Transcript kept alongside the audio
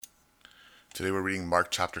Today we're reading Mark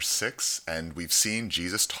chapter 6, and we've seen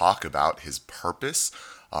Jesus talk about his purpose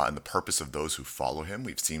and the purpose of those who follow him.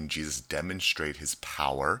 We've seen Jesus demonstrate his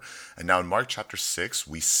power. And now in Mark chapter 6,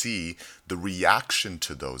 we see the reaction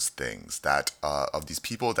to those things that of these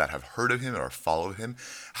people that have heard of him or followed him.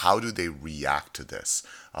 How do they react to this?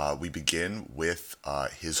 We begin with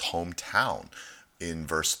his hometown. In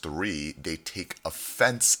verse 3, they take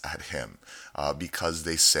offense at him because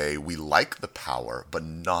they say, we like the power, but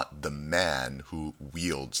not the man who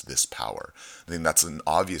wields this power. I think that's an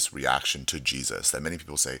obvious reaction to Jesus, that many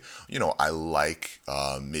people say, I like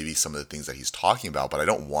maybe some of the things that he's talking about, but I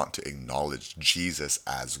don't want to acknowledge Jesus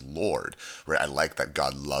as Lord, right? I like that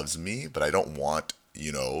God loves me, but I don't want,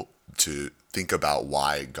 to think about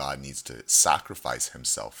why God needs to sacrifice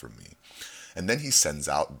himself for me. And then he sends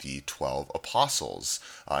out the 12 apostles.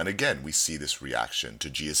 And again, we see this reaction to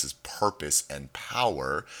Jesus' purpose and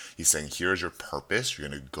power. He's saying, here's your purpose. You're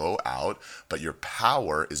going to go out, but your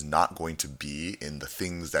power is not going to be in the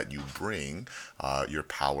things that you bring. Your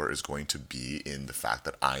power is going to be in the fact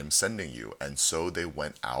that I'm sending you. And so they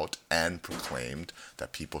went out and proclaimed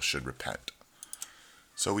that people should repent.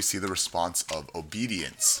 So we see the response of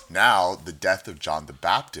obedience. Now, the death of John the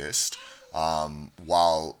Baptist,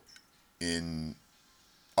 while in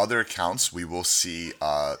other accounts, we will see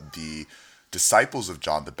the disciples of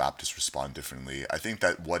John the Baptist respond differently. I think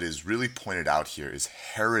that what is really pointed out here is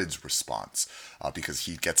Herod's response because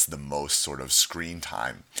he gets the most sort of screen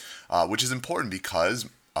time, which is important because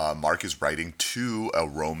Mark is writing to a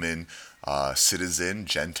Roman citizen,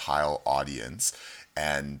 Gentile audience,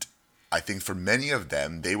 and I think for many of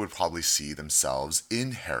them, they would probably see themselves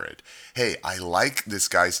in Herod. Hey, I like this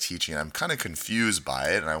guy's teaching. I'm kind of confused by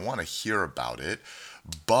it, and I want to hear about it.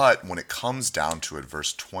 But when it comes down to it,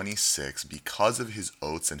 verse 26, because of his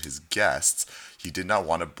oaths and his guests, he did not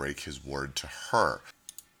want to break his word to her,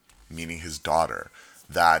 meaning his daughter.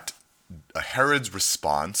 That Herod's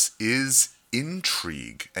response is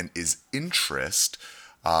intrigue and is interest,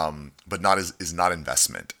 but is not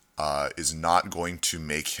investment. Is not going to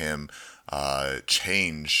make him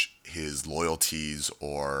change his loyalties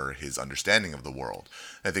or his understanding of the world.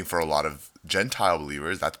 And I think for a lot of Gentile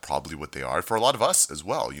believers, that's probably what they are. For a lot of us as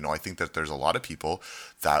well. I think that there's a lot of people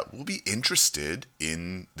that will be interested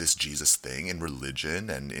in this Jesus thing, in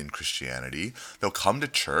religion and in Christianity. They'll come to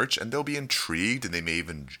church and they'll be intrigued and they may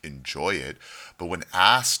even enjoy it. But when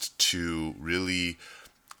asked to really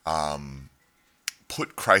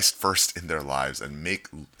put Christ first in their lives and make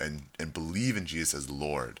and believe in Jesus as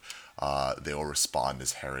Lord, they will respond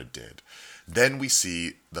as Herod did. Then we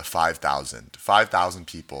see the 5,000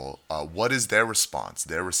 people. What is their response?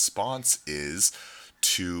 Their response is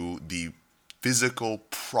to the physical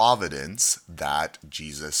providence that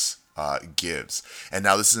Jesus gives. And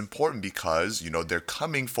now this is important because, they're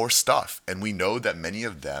coming for stuff. And we know that many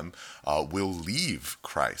of them will leave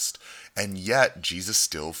Christ. And yet Jesus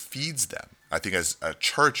still feeds them. I think as a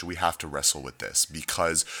church, we have to wrestle with this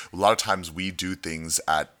because a lot of times we do things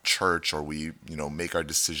at church or we, make our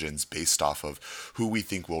decisions based off of who we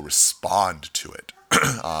think will respond to it.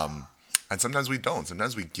 And sometimes we don't.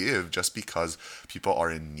 Sometimes we give just because people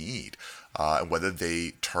are in need. And whether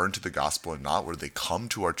they turn to the gospel or not, whether they come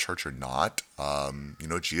to our church or not,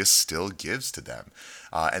 Jesus still gives to them.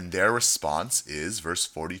 And their response is, verse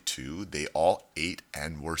 42, they all ate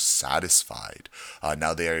and were satisfied.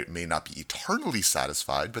 Now they may not be eternally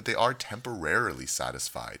satisfied, but they are temporarily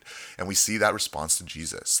satisfied. And we see that response to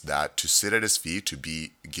Jesus, that to sit at his feet, to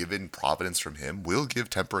be given providence from him, will give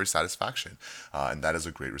temporary satisfaction. And that is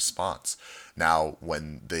a great response. Now,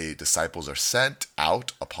 when the disciples are sent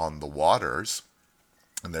out upon the waters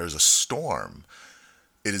and there's a storm,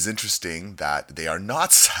 it is interesting that they are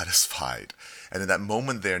not satisfied. And in that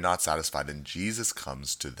moment they are not satisfied and Jesus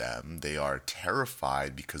comes to them, they are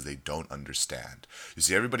terrified because they don't understand. You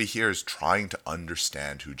see, everybody here is trying to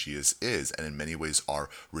understand who Jesus is and in many ways are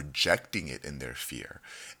rejecting it in their fear.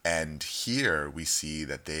 And here we see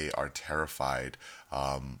that they are terrified,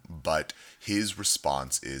 but his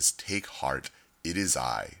response is, take heart, it is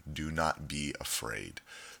I, do not be afraid.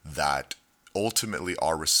 That ultimately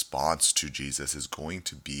our response to Jesus is going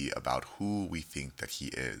to be about who we think that he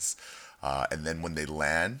is. And then when they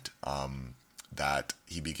land, that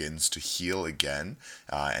he begins to heal again,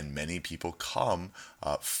 and many people come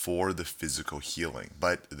for the physical healing.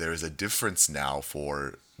 But there is a difference now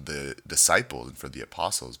for the disciples and for the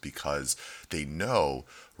apostles because they know,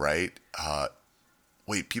 right,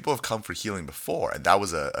 wait, people have come for healing before, and that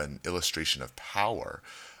was an illustration of power.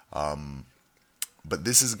 But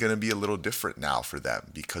this is going to be a little different now for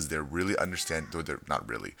them because they're really understand, though they're not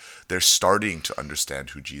really, they're starting to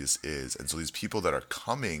understand who Jesus is. And so these people that are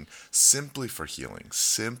coming simply for healing,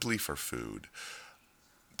 simply for food,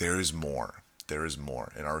 there is more. There is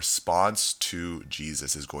more. And our response to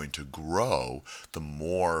Jesus is going to grow the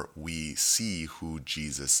more we see who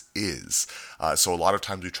Jesus is. So a lot of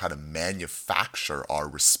times we try to manufacture our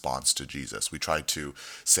response to Jesus. We try to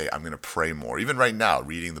say, I'm going to pray more. Even right now,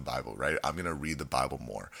 reading the Bible, right? I'm going to read the Bible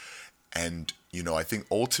more. And, I think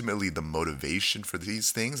ultimately the motivation for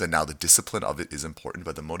these things, and now the discipline of it is important,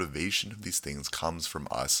 but the motivation of these things comes from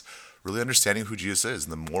us really understanding who Jesus is.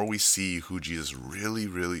 And the more we see who Jesus really,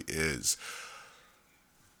 really is,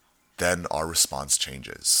 then our response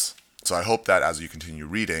changes. So I hope that as you continue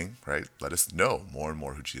reading, right, let us know more and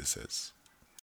more who Jesus is.